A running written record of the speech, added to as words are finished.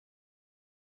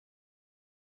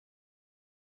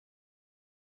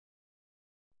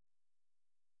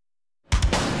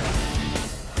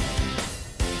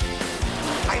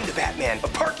Batman, a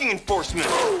parking enforcement.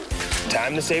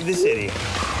 Time to save the city.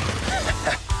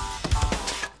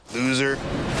 Loser.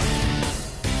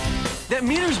 That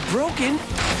meter's broken.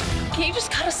 Can't you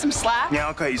just cut us some slack? Yeah,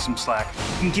 I'll cut you some slack.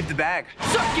 You can keep the bag.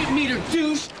 Suck it, meter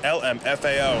douche.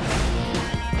 LMFAO.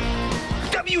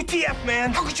 WTF,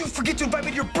 man? How could you forget to invite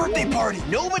me to your birthday party?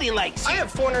 Nobody likes you. I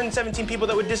have 417 people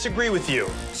that would disagree with you.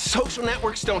 Social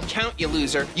networks don't count, you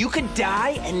loser. You could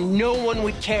die and no one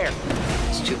would care.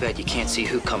 It's too bad you can't see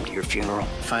who come to your funeral.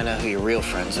 Find out who your real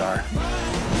friends are.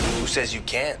 Who says you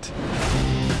can't?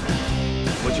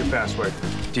 What's your password?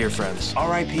 Dear friends.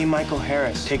 R.I.P. Michael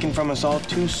Harris, taken from us all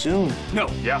too soon. No.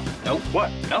 Yeah. Nope.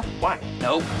 What? No. Why?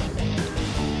 Nope.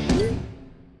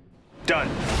 Done.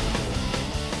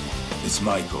 It's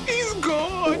Michael. He's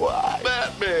gone. What?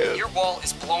 Batman. Your wall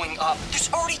is blowing up.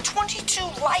 There's already 22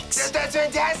 likes. That's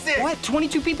fantastic. What?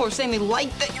 22 people are saying they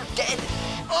like that you're dead.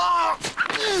 Oh.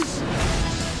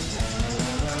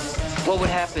 What would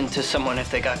happen to someone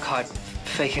if they got caught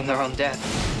faking their own death?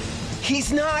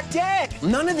 He's not dead.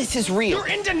 None of this is real. You're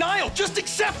in denial. Just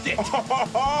accept it.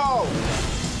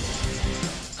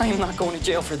 I am not going to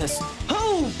jail for this.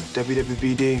 Who?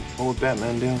 WWBD. What would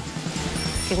Batman do?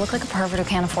 You look like a pervert who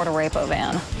can't afford a rapo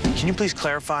van. Can you please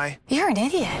clarify? You're an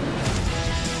idiot.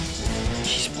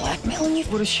 She's blackmailing you?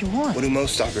 What does she want? What do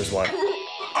most stalkers want?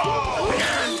 Oh,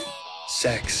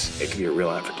 sex. It can be a real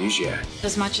aphrodisiac.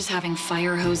 As much as having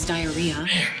fire hose diarrhea.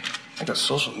 Like a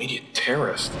social media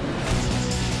terrorist.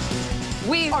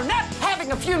 We are not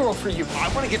having a funeral for you. I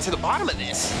want to get to the bottom of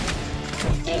this.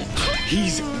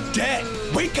 He's dead.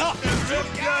 Wake up.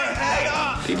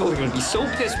 People are going to be so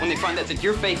pissed when they find out that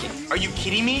you're faking. Are you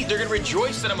kidding me? They're gonna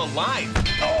rejoice that I'm alive.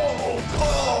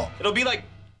 It'll be like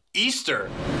Easter.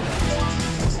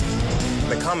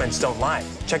 The comments don't lie.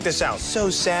 Check this out. So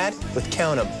sad with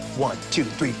count 'em. 1, 2,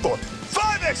 3, 4,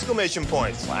 5 exclamation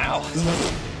points. Wow.